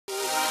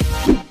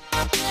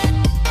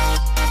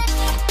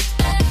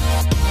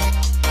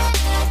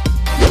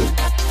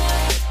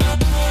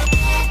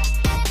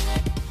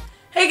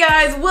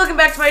guys, welcome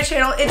back to my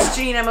channel. It's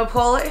Jeanine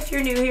Amapola. If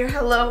you're new here,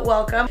 hello,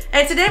 welcome.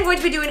 And today I'm going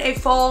to be doing a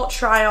fall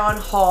try-on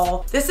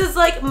haul. This is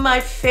like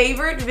my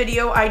favorite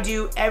video I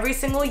do every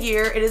single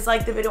year. It is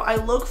like the video I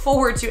look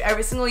forward to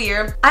every single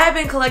year. I have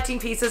been collecting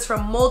pieces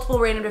from multiple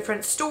random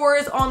different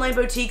stores, online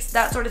boutiques,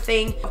 that sort of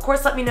thing. Of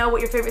course, let me know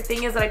what your favorite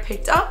thing is that I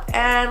picked up,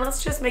 and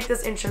let's just make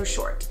this intro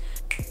short.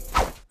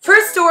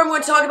 First store I'm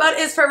going to talk about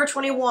is Forever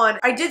 21.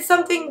 I did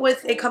something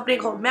with a company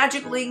called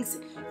Magic Links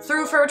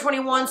through Forever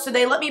 21, so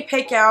they let me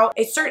pick out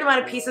a certain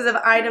amount of pieces of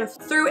items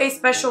through a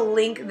special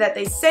link that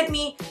they sent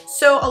me.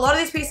 So a lot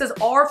of these pieces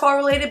are fall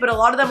related, but a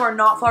lot of them are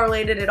not fall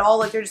related at all.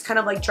 Like they're just kind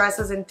of like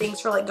dresses and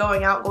things for like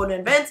going out, going to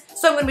events.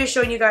 So I'm going to be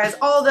showing you guys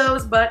all of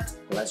those, but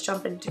let's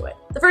jump into it.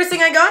 The first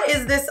thing I got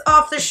is this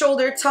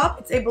off-the-shoulder top.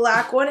 It's a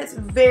black one. It's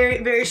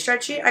very, very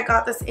stretchy. I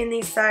got this in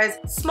the size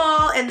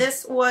small, and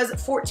this was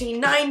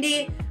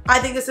 $14.90. I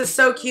think this is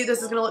so cute.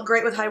 This is going to look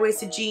great with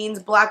high-waisted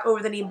jeans, black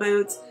over-the-knee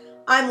boots.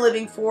 I'm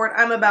living for it.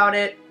 I'm about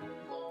it.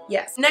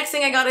 Yes. Next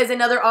thing I got is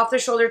another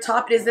off-the-shoulder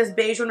top. It is this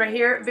beige one right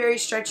here. Very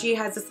stretchy.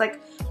 Has this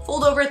like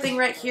fold-over thing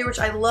right here, which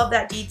I love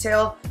that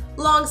detail.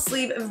 Long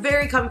sleeve,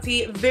 very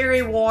comfy,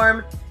 very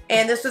warm.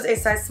 And this was a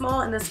size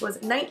small, and this was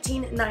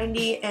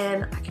 $19.90,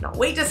 and I cannot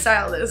wait to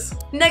style this.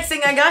 Next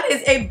thing I got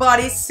is a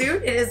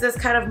bodysuit. It is this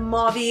kind of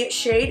mauve-y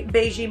shade,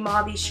 beigey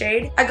mauve-y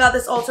shade. I got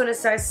this also in a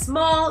size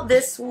small.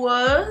 This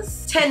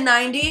was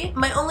 $10.90.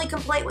 My only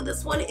complaint with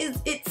this one is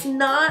it's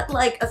not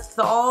like a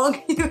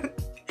thong.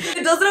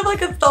 It doesn't have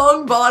like a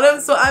thong bottom,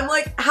 so I'm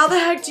like, how the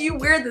heck do you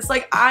wear this?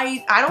 Like,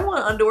 I don't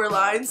want underwear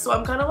lines, so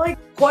I'm kind of like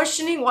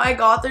questioning why I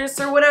got this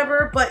or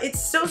whatever, but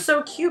it's still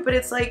so cute. But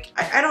it's like,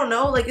 I don't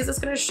know, like, is this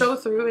gonna show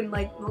through and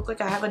like look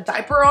like I have a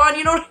diaper on?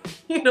 You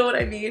know what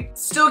I mean?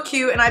 Still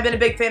cute, and I've been a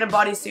big fan of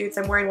bodysuits.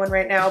 I'm wearing one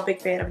right now,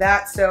 big fan of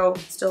that, so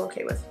still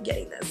okay with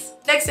getting this.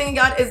 Next thing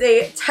I got is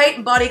a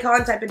tight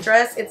bodycon type of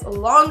dress. It's a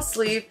long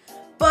sleeve,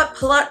 but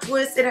plot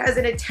twist, it has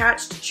an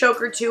attached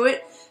choker to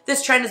it.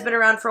 This trend has been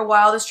around for a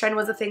while. This trend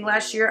was a thing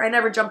last year. I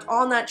never jumped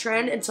on that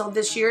trend until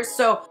this year.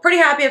 So pretty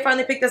happy I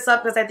finally picked this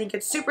up because I think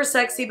it's super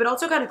sexy, but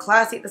also kind of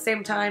classy at the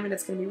same time. And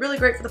it's going to be really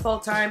great for the fall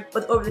time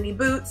with over-the-knee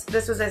boots.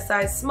 This was a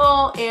size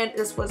small, and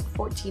this was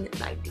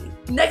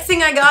 $14.90. Next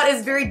thing I got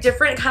is very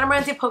different. It kind of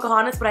reminds me of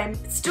Pocahontas, but I'm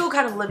still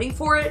kind of living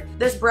for it.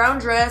 This brown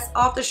dress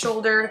off the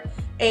shoulder.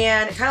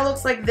 And it kind of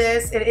looks like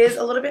this. It is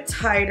a little bit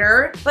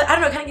tighter, but I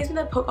don't know, it kind of gives me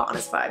that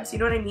Pocahontas vibes, you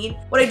know what I mean?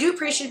 What I do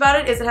appreciate about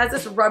it is it has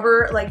this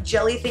rubber like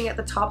jelly thing at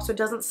the top so it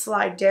doesn't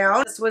slide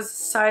down. This was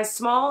size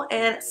small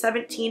and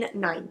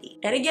 $17.90.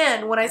 And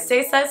again, when I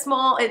say size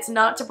small, it's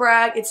not to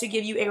brag, it's to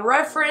give you a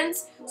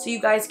reference so you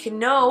guys can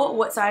know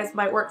what size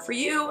might work for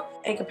you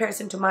in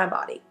comparison to my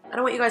body. I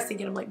don't want you guys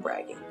thinking I'm like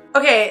bragging.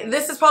 Okay,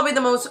 this is probably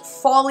the most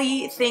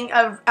fall-y thing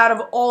out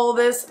of all of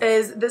this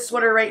is this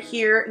sweater right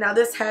here. Now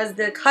this has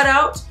the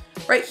cutout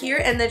right here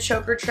and the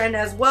choker trend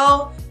as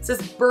well. It's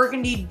this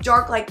burgundy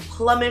dark like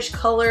plumish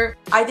color.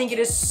 I think it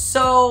is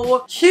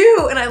so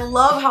cute, and I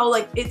love how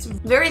like it's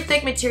very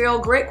thick material,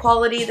 great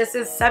quality. This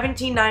is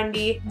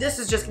 $17.90. This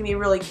is just gonna be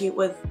really cute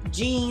with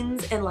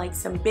jeans and like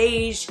some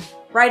beige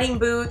riding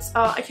boots.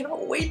 I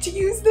cannot wait to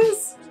use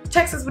this.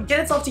 Texas would get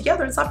itself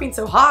together and stop being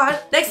so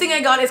hot. Next thing I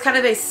got is kind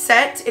of a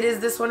set. It is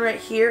this one right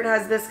here. It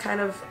has this kind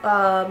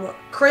of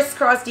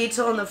crisscross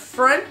detail in the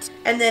front,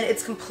 and then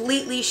it's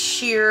completely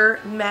sheer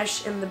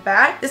mesh in the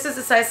back. This is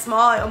a size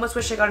small. I almost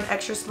wish I got an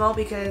extra small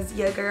because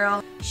yeah,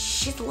 girl,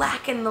 she's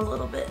lacking a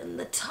little bit in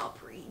the top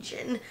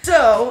region.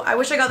 So I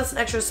wish I got this in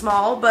extra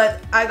small,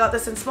 but I got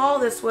this in small.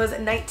 This was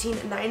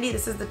 $19.90.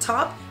 This is the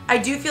top. I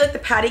do feel like the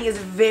padding is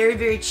very,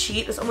 very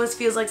cheap. This almost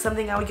feels like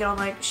something I would get on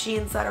like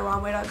Sheinside or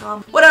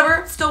Runway.com.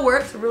 Whatever, still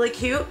works, really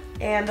cute.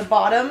 And the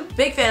bottom,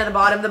 big fan of the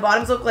bottom. The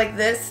bottoms look like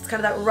this. It's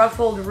kind of that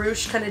ruffled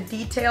ruche kind of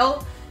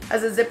detail.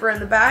 Has a zipper in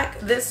the back.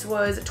 This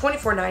was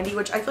 $24.90,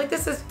 which I feel like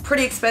this is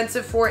pretty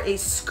expensive for a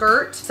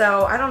skirt.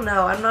 So I don't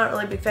know. I'm not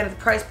really a big fan of the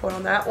price point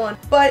on that one.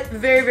 But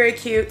very, very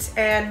cute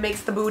and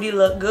makes the booty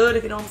look good,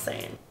 if you know what I'm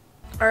saying.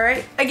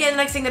 Alright, again,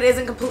 next thing that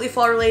isn't completely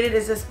fall related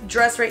is this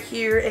dress right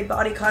here, a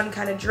bodycon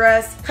kind of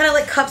dress. Kind of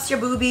like cups your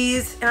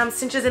boobies,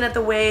 cinches in at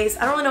the waist.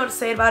 I don't really know what to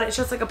say about it. It's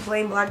just like a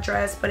plain black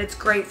dress, but it's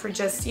great for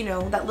just, you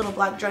know, that little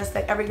black dress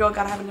that every girl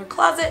gotta have in their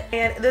closet.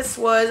 And this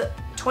was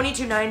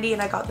 $22.90,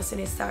 and I got this in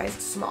a size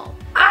small.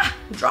 I'm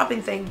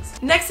dropping things.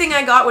 Next thing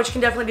I got, which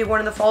can definitely be worn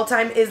in the fall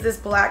time, is this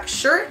black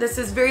shirt. This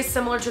is very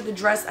similar to the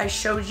dress I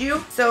showed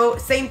you. So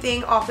same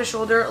thing, off the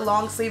shoulder,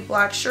 long sleeve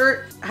black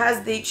shirt.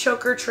 Has the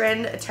choker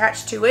trend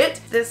attached to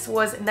it. This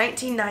was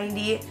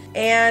 $19.90,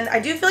 and I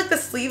do feel like the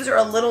sleeves are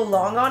a little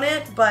long on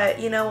it, but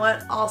you know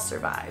what? I'll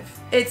survive.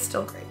 It's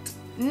still great.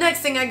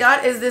 Next thing I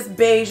got is this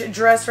beige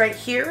dress right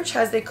here, which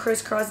has the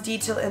crisscross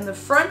detail in the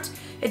front.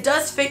 It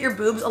does fit your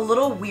boobs a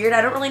little weird.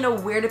 I don't really know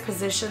where to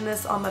position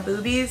this on my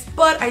boobies,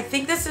 but I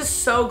think this is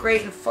so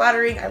great and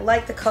flattering. I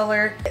like the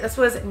color. This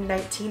was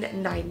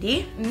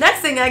 $19.90.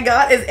 Next thing I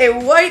got is a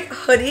white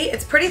hoodie.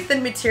 It's pretty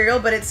thin material,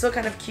 but it's still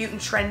kind of cute and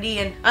trendy,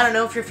 and I don't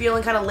know if you're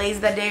feeling kind of lazy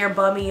that day or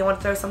bummy, you want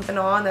to throw something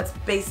on that's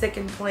basic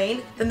and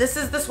plain, then this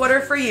is the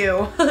sweater for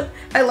you.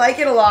 I like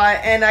it a lot,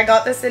 and I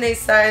got this in a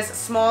size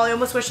small. I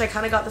almost wish I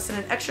kind of got this in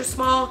an extra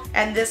small,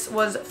 and this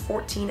was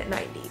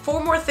 $14.90.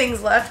 4 more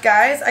things left,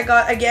 guys. I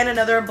got, again,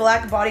 another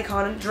black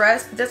bodycon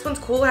dress. This one's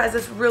cool. It has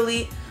this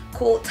really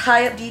cool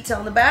tie-up detail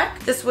in the back.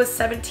 This was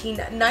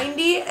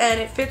 $17.90, and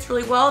it fits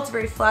really well. It's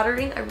very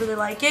flattering. I really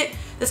like it.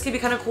 This could be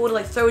kind of cool to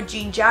like throw a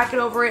jean jacket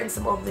over it and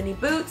some over-the-knee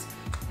boots.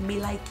 Me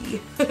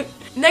likey.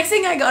 Next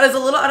thing I got is a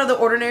little out of the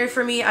ordinary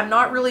for me. I'm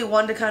not really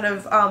one to kind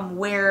of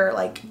wear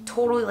like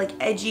totally like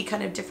edgy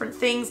kind of different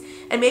things,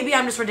 and maybe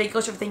I'm just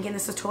ridiculous for thinking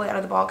this is totally out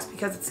of the box,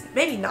 because it's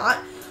maybe not.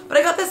 But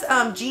I got this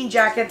jean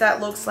jacket that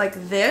looks like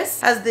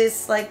this. Has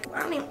this like, I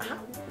don't even,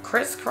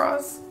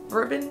 crisscross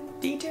ribbon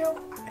detail.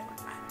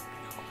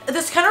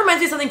 This kind of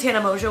reminds me of something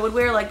Tana Mojo would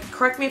wear. Like,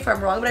 correct me if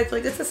I'm wrong, but I feel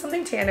like this is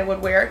something Tana would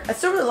wear. I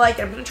still really like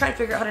it. I'm going to try and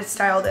figure out how to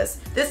style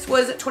this. This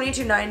was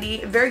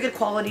 $22.90. Very good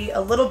quality.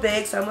 A little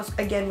big, so I almost,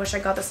 again, wish I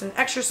got this in an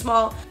extra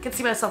small. I can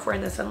see myself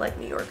wearing this in, like,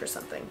 New York or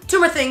something. 2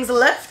 more things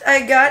left.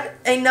 I got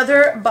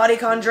another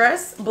bodycon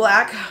dress.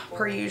 Black,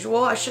 per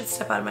usual. I should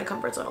step out of my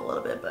comfort zone a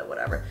little bit, but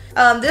whatever.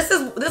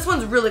 This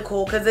one's really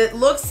cool because it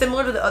looks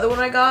similar to the other one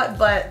I got,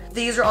 but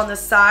these are on the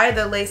side,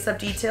 the lace-up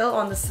detail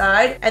on the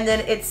side, and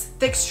then it's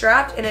thick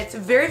strapped, and it's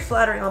very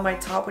flattering on my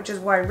top, which is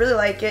why I really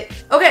like it.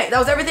 Okay, that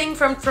was everything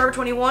from Forever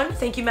 21.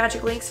 Thank you,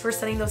 Magic Links, for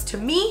sending those to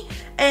me.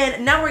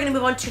 And now we're gonna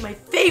move on to my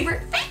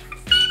favorite.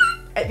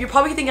 You're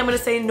probably thinking I'm gonna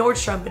say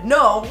Nordstrom, but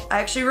no, I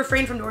actually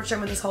refrained from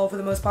Nordstrom in this haul for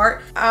the most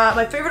part.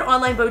 My favorite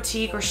online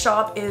boutique or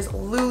shop is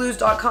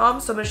LuLus.com,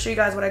 so I'm gonna show you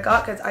guys what I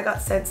got, because I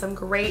got sent some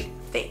great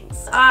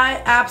things.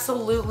 I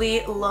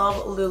absolutely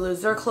love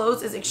LuLus. Their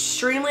clothes is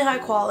extremely high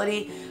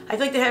quality. I feel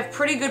like they have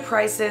pretty good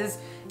prices,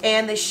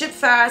 and they ship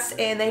fast,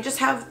 and they just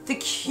have the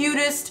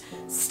cutest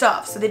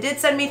stuff. So they did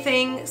send me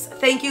things.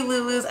 Thank you,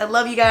 LuLus. I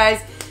love you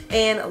guys,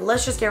 and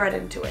let's just get right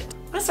into it.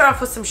 I'm gonna start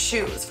off with some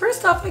shoes.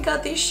 First off, I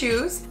got these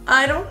shoes.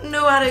 I don't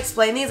know how to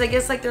explain these. I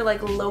guess like they're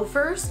like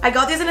loafers. I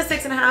got these in a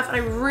 6.5, and I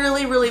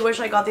really, really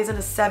wish I got these in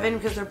a 7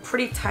 because they're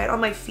pretty tight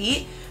on my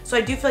feet. So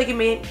I do feel like you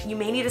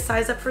may need to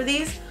size up for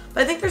these.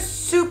 But I think they're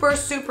super,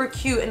 super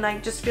cute, and I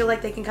just feel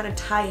like they can kind of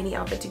tie any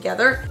outfit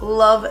together.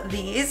 Love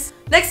these.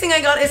 Next thing I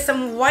got is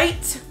some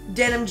white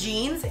denim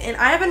jeans, and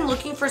I have been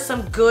looking for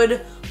some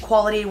good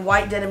quality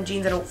white denim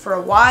jeans for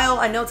a while.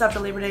 I know it's after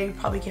Labor Day, you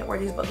probably can't wear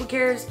these, but who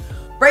cares?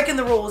 Breaking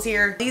the rules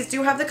here. These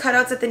do have the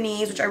cutouts at the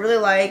knees, which I really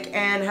like,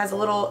 and has a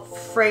little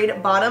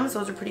frayed bottoms.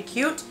 Those are pretty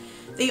cute.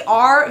 They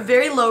are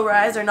very low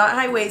rise. They're not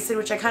high-waisted,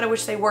 which I kind of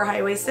wish they were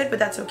high-waisted, but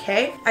that's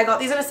okay. I got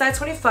these in a size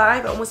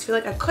 25. I almost feel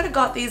like I could have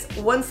got these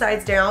one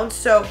size down,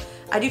 so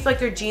I do feel like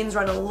their jeans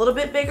run a little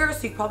bit bigger,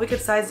 so you probably could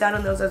size down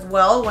on those as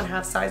well,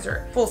 1/2 size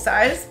or full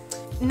size.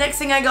 Next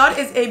thing I got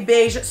is a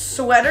beige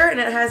sweater, and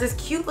it has this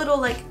cute little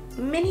like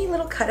mini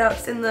little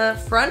cutouts in the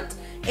front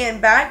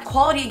and back.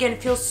 Quality, again,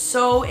 feels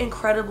so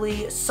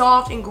incredibly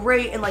soft and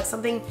great, and like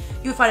something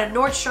you would find at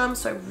Nordstrom,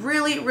 so I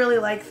really, really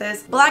like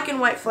this. Black and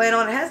white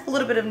flannel, and it has a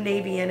little bit of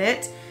navy in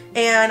it,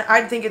 and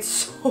I think it's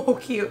so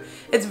cute.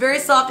 It's very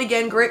soft,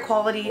 again, great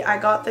quality. I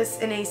got this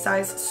in a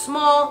size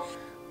small.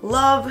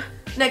 Love.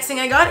 Next thing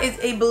I got is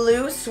a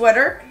blue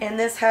sweater, and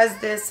this has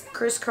this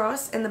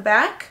crisscross in the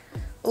back.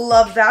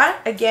 Love that.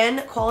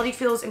 Again, quality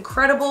feels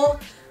incredible.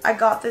 I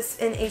got this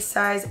in a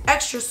size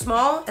extra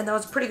small, and that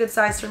was a pretty good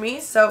size for me,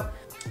 so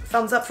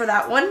thumbs up for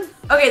that one.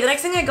 Okay, the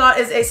next thing I got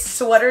is a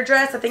sweater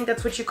dress. I think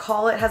that's what you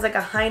call it. It has like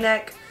a high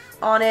neck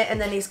on it, and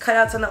then these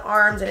cutouts on the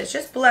arms, and it's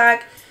just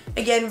black.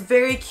 Again,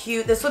 very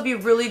cute. This would be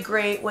really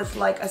great with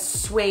like a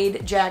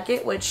suede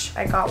jacket, which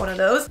I got one of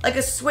those. Like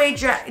a suede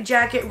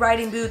jacket,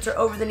 riding boots, or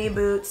over-the-knee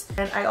boots.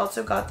 And I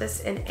also got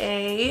this in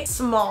a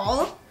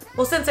small.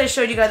 Well, since I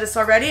showed you guys this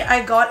already,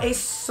 I got a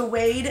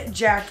suede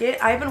jacket.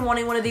 I've been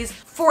wanting one of these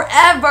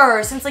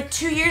forever, since like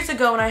 2 years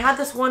ago, and I had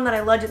this one that I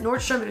loved at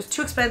Nordstrom, but it was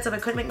too expensive. I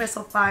couldn't make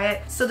myself buy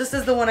it. So this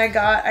is the one I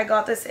got. I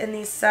got this in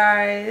the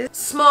size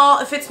small.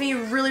 It fits me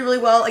really, really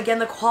well. Again,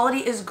 the quality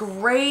is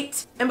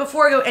great. And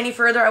before I go any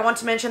further, I want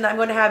to mention that I'm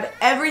going to have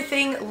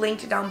everything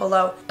linked down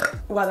below.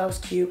 Wow, that was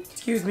cute.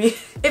 Excuse me.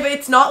 If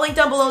it's not linked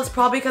down below, it's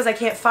probably because I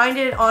can't find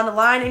it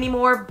online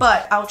anymore,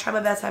 but I'll try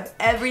my best to have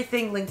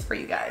everything linked for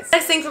you guys.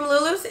 Next thing from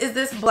LuLus is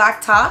this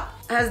black top.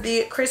 It has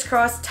the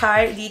crisscross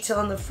tie detail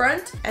on the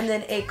front, and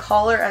then a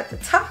collar at the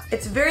top.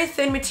 It's very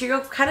thin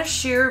material, kind of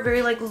sheer,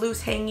 very like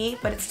loose hangy,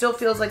 but it still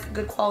feels like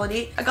good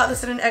quality. I got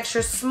this in an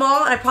extra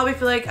small, and I probably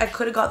feel like I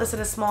could have got this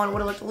in a small and would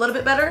have looked a little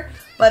bit better,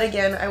 but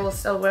again, I will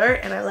still wear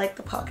it, and I like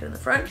the pocket in the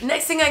front.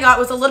 Next thing I got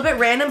was a little bit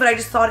random, but I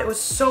just thought it was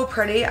so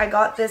pretty. I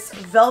got this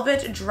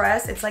velvet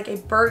dress. It's like a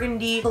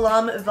burgundy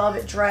plum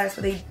velvet dress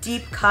with a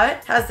deep cut.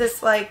 It has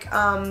this like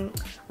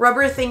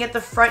rubber thing at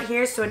the front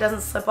here so it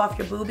doesn't slip off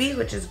your boobie,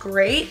 which is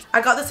great. I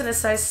I got this in a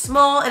size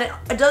small, and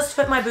it does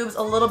fit my boobs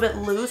a little bit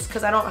loose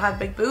because I don't have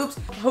big boobs.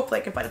 Hopefully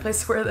I can find a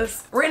place to wear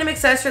this. Random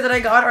accessory that I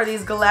got are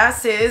these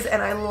glasses,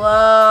 and I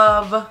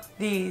love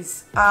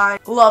these. I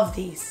love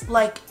these.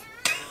 Like,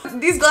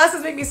 these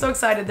glasses make me so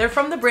excited. They're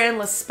from the brand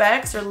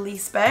LULU'S or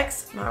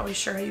LULU'S. I'm not really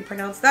sure how you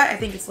pronounce that. I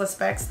think it's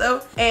LULU'S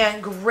though.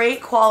 And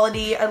great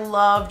quality. I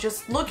love,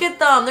 just look at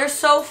them. They're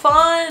so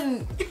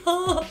fun.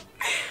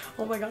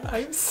 Oh my god,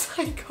 I'm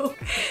psycho.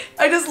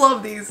 I just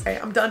love these. Okay,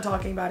 I'm done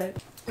talking about it.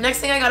 Next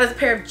thing I got is a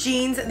pair of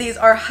jeans. These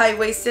are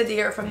high-waisted.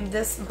 They are from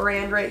this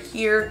brand right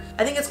here.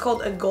 I think it's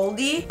called a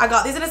Goldie. I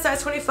got these in a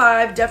size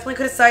 25. Definitely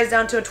could have sized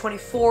down to a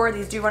 24.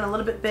 These do run a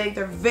little bit big.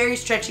 They're very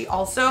stretchy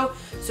also,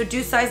 so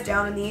do size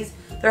down in these.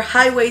 They're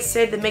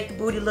high-waisted. They make the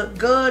booty look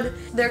good.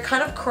 They're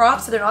kind of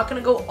cropped, so they're not going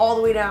to go all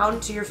the way down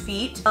to your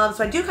feet. So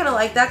I do kind of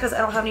like that because I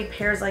don't have any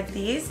pairs like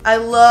these. I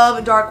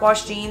love dark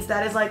wash jeans.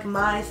 That is like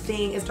my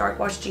thing, is dark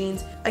wash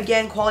jeans.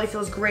 Again, quality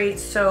feels great.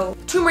 So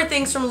 2 more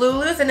things from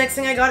LuLu's. The next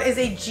thing I got is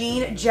a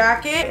jean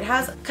jacket. It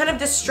has kind of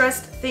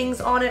distressed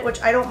things on it,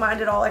 which I don't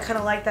mind at all. I kind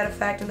of like that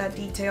effect and that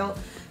detail.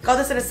 Got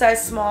this in a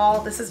size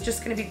small. This is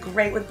just going to be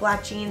great with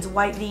black jeans,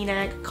 white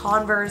v-neck,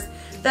 Converse,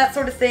 that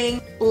sort of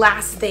thing.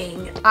 Last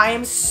thing, I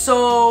am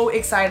so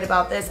excited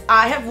about this.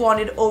 I have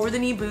wanted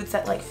over-the-knee boots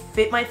that like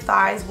fit my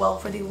thighs well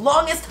for the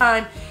longest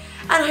time,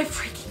 and I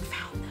freaking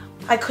found them.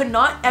 I could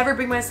not ever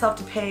bring myself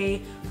to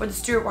pay for the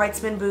Stuart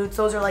Weitzman boots.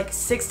 Those are like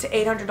 $600 to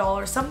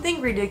 $800,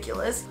 something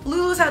ridiculous.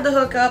 LuLu's had the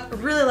hookup.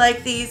 Really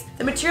like these.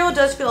 The material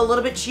does feel a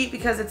little bit cheap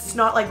because it's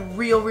not like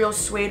real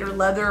suede or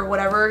leather or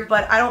whatever,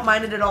 but I don't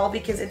mind it at all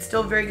because it's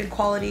still very good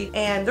quality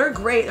and they're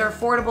great. They're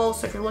affordable,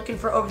 so if you're looking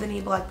for over-the-knee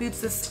black boots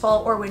this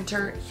fall or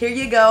winter, here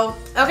you go.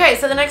 Okay,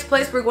 so the next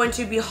place we're going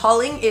to be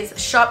hauling is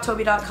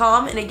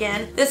shoptobi.com, and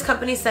again, this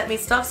company sent me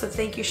stuff, so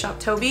thank you, Shop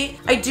Tobi.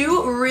 I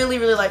do really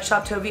like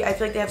Shop Tobi. I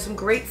feel like they have some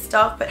great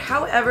stuff, but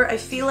however, I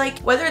feel like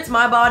whether it's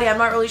my body, I'm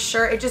not really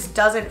sure, it just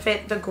doesn't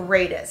fit the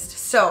greatest.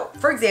 So,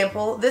 for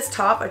example, this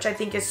top, which I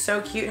think is so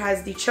cute,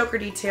 has the choker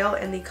detail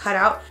and the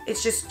cutout.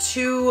 It's just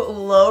too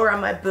low around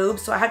my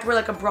boobs, so I have to wear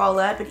like a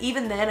bralette, but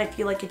even then, I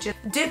feel like it just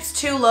dips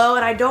too low,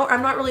 and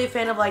I'm not really a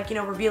fan of like, you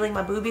know, revealing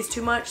my boobies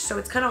too much, so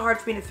it's kind of hard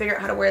for me to figure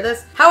out how to wear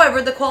this.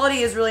 However, the quality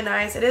is really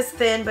nice. It is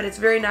thin, but it's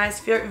very nice,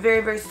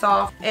 very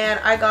soft, and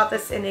I got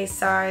this in a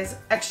size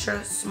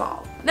extra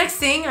small. Next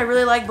thing, I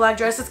really like black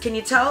dresses. Can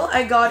you tell?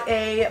 I got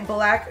a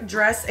black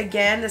dress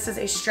again. This is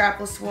a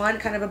strapless one,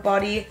 kind of a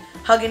body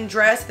hugging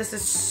dress. This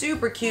is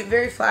super cute,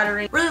 very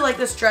flattering. Really like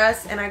this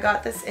dress, and I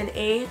got this in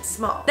a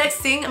small. Next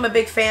thing I'm a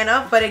big fan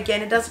of, but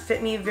again, it doesn't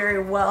fit me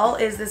very well,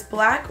 is this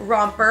black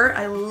romper.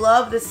 I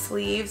love the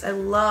sleeves. I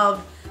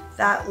love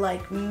that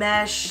like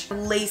mesh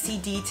lacy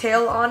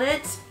detail on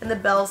it, and the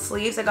bell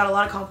sleeves. I got a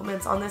lot of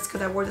compliments on this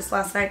because I wore this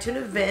last night to an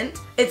event.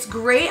 It's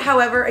great,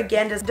 however,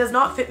 again, does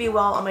not fit me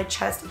well on my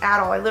chest at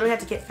all. I literally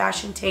had to get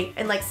fashion tape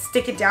and like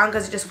stick it down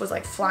because it just was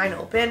like flying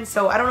open.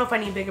 So I don't know if I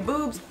need bigger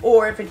boobs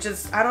or if it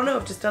just, I don't know,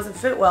 it just doesn't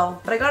fit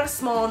well. But I got a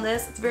small on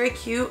this. It's very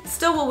cute.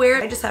 Still will wear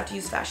it. I just have to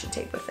use fashion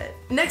tape with it.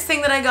 Next thing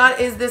that I got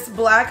is this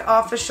black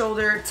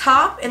off-the-shoulder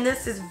top, and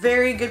this is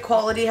very good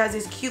quality. It has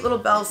these cute little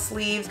bell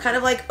sleeves, kind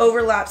of like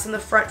overlaps in the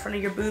front of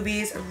your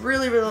boobies. I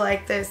really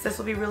like this. This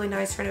will be really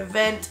nice for an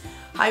event,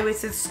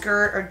 high-waisted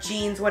skirt or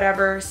jeans,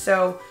 whatever.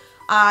 So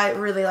I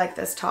really like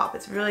this top.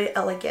 It's really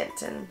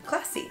elegant and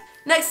classy.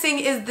 Next thing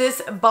is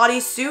this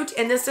bodysuit,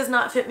 and this does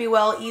not fit me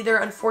well either,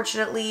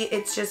 unfortunately.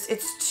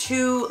 It's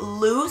too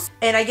loose,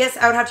 and I guess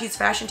I would have to use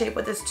fashion tape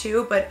with this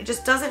too, but it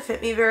just doesn't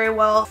fit me very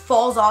well.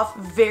 Falls off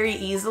very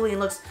easily and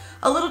looks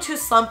a little too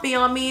slumpy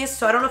on me,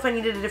 so I don't know if I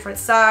needed a different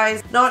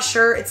size. Not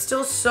sure. It's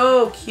still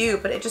so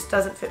cute, but it just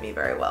doesn't fit me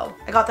very well.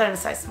 I got that in a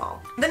size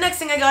small. The next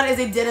thing I got is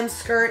a denim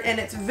skirt, and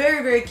it's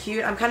very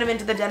cute. I'm kind of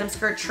into the denim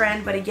skirt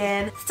trend, but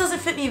again, this doesn't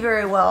fit me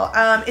very well.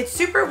 It's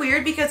super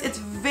weird because it's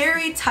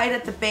very tight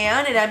at the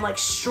band, and I'm like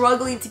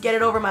struggling to get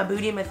it over my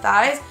booty and my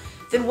thighs.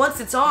 Then once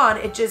it's on,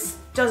 it just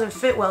doesn't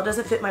fit well.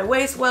 Doesn't fit my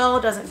waist well,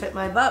 doesn't fit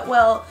my butt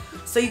well.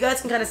 So you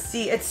guys can kind of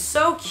see, it's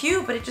so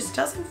cute, but it just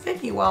doesn't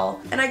fit me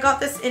well. And I got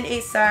this in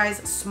a size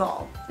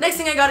small. Next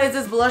thing I got is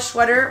this blush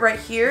sweater right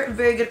here.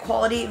 Very good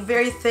quality,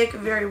 very thick,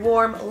 very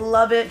warm.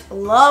 Love it.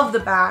 Love the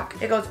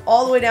back. It goes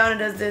all the way down and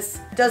does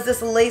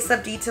this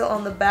lace-up detail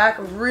on the back.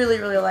 Really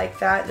like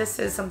that. This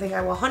is something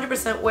I will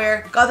 100%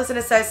 wear. Got this in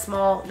a size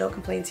small. No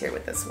complaints here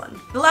with this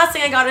one. The last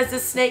thing I got is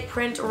this snake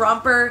print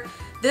romper.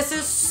 This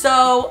is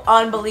so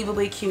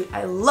unbelievably cute.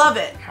 I love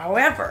it.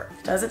 However,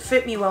 it doesn't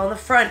fit me well in the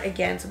front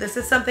again. So this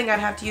is something I'd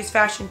have to use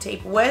fashion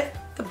tape with.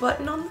 The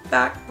button on the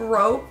back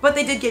broke, but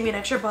they did give me an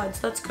extra button,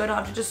 so that's good. I'll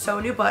have to just sew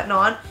a new button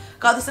on.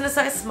 Got this in a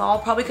size small.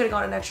 Probably could have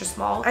gone an extra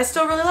small. I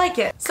still really like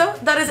it. So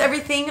that is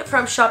everything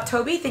from Shop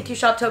Tobi. Thank you,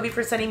 Shop Tobi,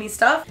 for sending me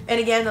stuff. And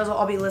again, those will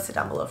all be listed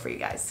down below for you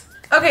guys.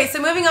 Okay,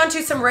 so moving on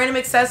to some random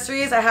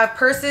accessories. I have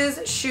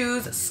purses,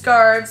 shoes,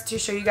 scarves to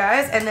show you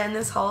guys, and then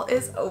this haul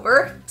is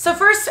over. So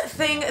first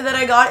thing that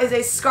I got is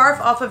a scarf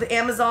off of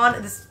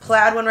Amazon. This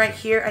plaid one right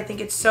here. I think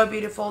it's so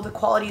beautiful. The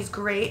quality is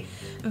great.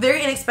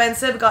 Very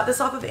inexpensive. Got this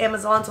off of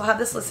Amazon, so I'll have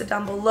this listed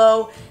down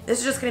below. This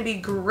is just going to be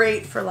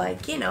great for,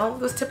 like, you know,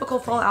 those typical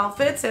fall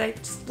outfits, and I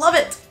just love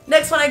it.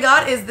 Next one I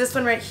got is this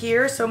one right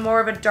here, so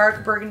more of a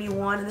dark burgundy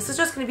one, and this is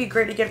just going to be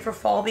great again for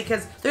fall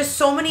because there's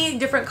so many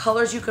different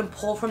colors you can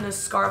pull from this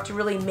scarf to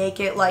really make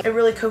it like a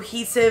really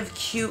cohesive,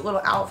 cute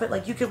little outfit.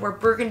 Like you could wear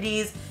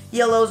burgundies,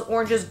 yellows,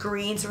 oranges,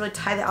 greens to really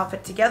tie the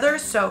outfit together.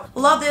 So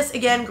love this.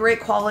 Again,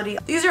 great quality.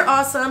 These are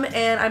awesome,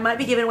 and I might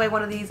be giving away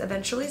one of these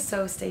eventually,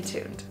 so stay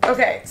tuned.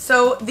 Okay,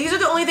 so these are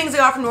the only things I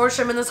got from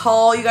Nordstrom in this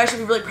haul. You guys should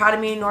be really proud of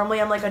me.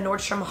 Normally I'm like a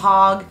Nordstrom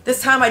hog.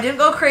 This time I didn't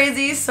go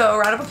crazy, so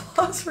round of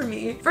applause for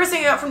me. First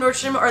thing I got from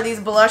Nordstrom are these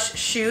blush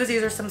shoes.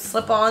 These are some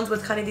slip-ons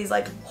with kind of these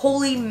like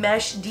holy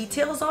mesh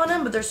details on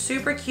them, but they're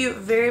super cute,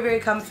 very, very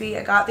comfy.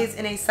 I got these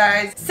in a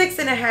size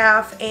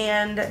 6.5,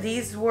 and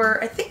these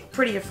were, I think,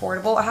 pretty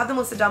affordable. I have them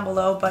listed down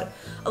below, but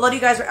a lot of you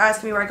guys were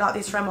asking me where I got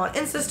these from on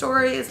Insta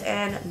stories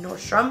and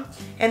Nordstrom,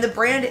 and the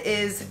brand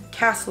is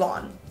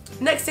Caslon.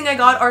 Next thing I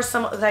got are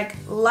some like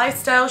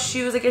lifestyle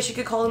shoes, I guess you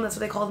could call them. That's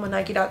what they call them on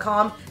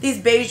Nike.com. These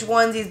beige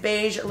ones, these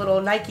beige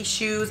little Nike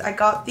shoes. I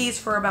got these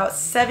for about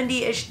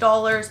 $70-ish.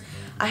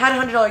 I had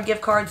a $100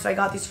 gift card, so I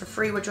got these for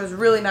free, which was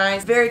really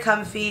nice. Very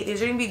comfy.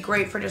 These are gonna be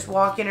great for just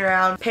walking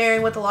around,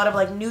 pairing with a lot of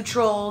like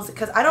neutrals,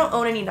 because I don't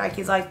own any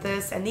Nikes like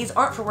this, and these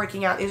aren't for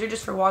working out. These are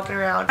just for walking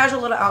around, casual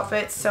little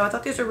outfits. So I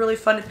thought these were really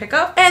fun to pick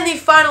up. And the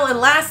final and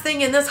last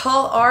thing in this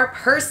haul are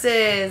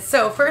purses.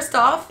 So first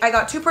off, I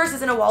got 2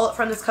 purses and a wallet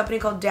from this company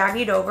called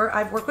Dagny Dover.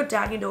 I've worked with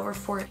Dagny Dover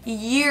for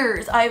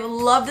years. I've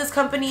loved this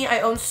company.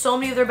 I own so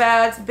many of their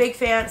bags. Big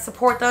fan.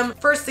 Support them.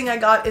 First thing I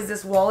got is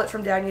this wallet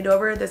from Dagny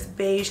Dover. This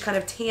beige kind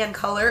of tan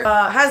color.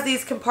 Has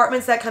these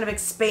compartments that kind of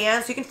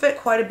expand, so you can fit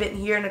quite a bit in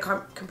here in a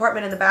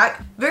compartment in the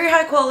back. Very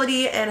high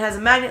quality and has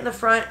a magnet in the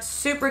front.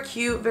 Super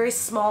cute, very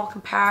small,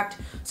 compact,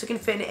 so it can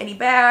fit in any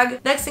bag.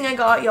 Next thing I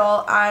got,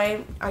 y'all,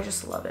 I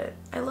just love it.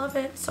 I love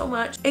it so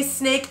much. A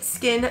snake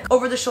skin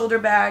over the shoulder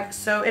bag,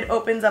 so it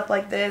opens up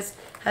like this.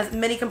 Has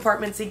many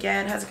compartments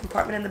again, has a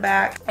compartment in the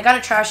back. I got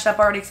it trashed up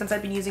already since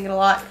I've been using it a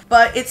lot,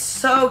 but it's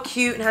so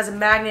cute and has a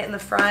magnet in the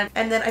front.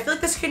 And then I feel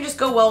like this can just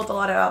go well with a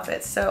lot of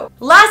outfits. So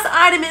last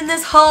item in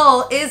this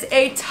haul is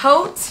a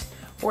tote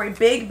or a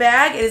big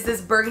bag. It is this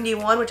burgundy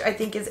one, which I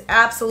think is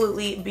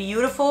absolutely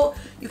beautiful.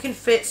 You can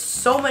fit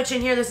so much in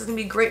here. This is gonna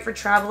be great for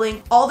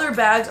traveling. All their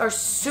bags are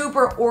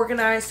super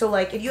organized. So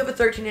like if you have a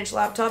 13-inch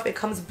laptop, it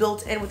comes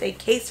built in with a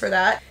case for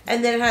that.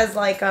 And then it has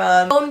like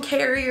a phone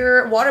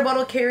carrier, water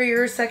bottle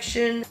carrier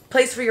section,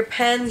 place for your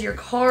pens, your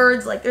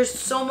cards. Like there's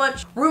so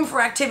much room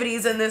for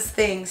activities in this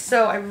thing.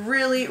 So I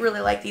really,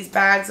 really like these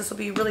bags. This will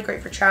be really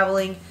great for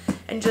traveling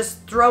and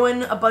just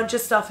throwing a bunch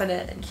of stuff in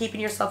it and keeping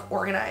yourself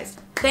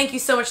organized. Thank you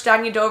so much,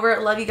 Dagny Dover.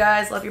 Love you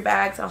guys. Love your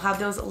bags. I'll have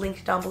those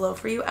linked down below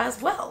for you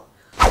as well.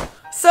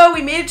 So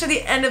we made it to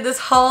the end of this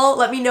haul.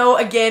 Let me know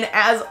again,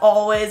 as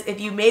always, if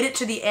you made it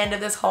to the end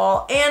of this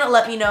haul, and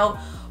let me know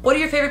what are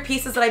your favorite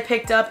pieces that I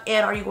picked up,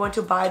 and are you going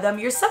to buy them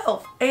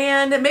yourself?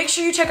 And make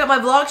sure you check out my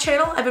vlog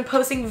channel. I've been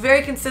posting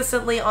very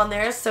consistently on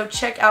there, so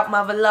check out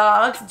my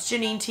vlogs. It's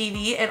Jeanine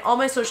TV, and all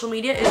my social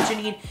media is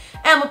Jeanine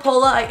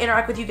Amapola. I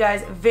interact with you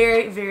guys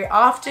very, very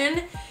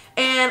often.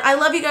 And I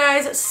love you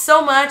guys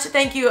so much.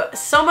 Thank you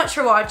so much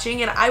for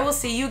watching, and I will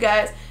see you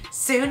guys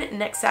soon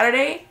next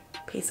Saturday.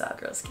 Peace out,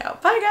 Girl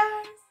Scout. Bye,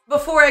 guys.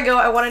 Before I go,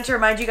 I wanted to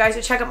remind you guys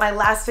to check out my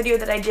last video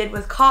that I did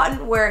with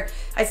cotton, where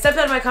I stepped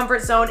out of my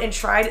comfort zone and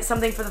tried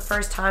something for the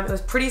first time. It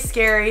was pretty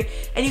scary,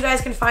 and you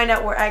guys can find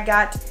out where I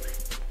got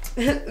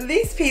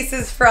these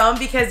pieces from,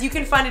 because you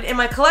can find it in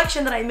my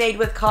collection that I made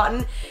with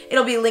cotton.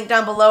 It'll be linked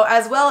down below,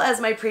 as well as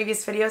my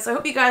previous video. So I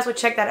hope you guys will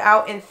check that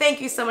out, and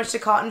thank you so much to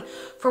Cotton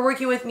for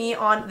working with me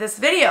on this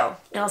video.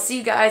 And I'll see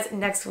you guys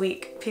next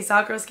week. Peace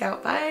out, Girl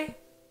Scout. Bye.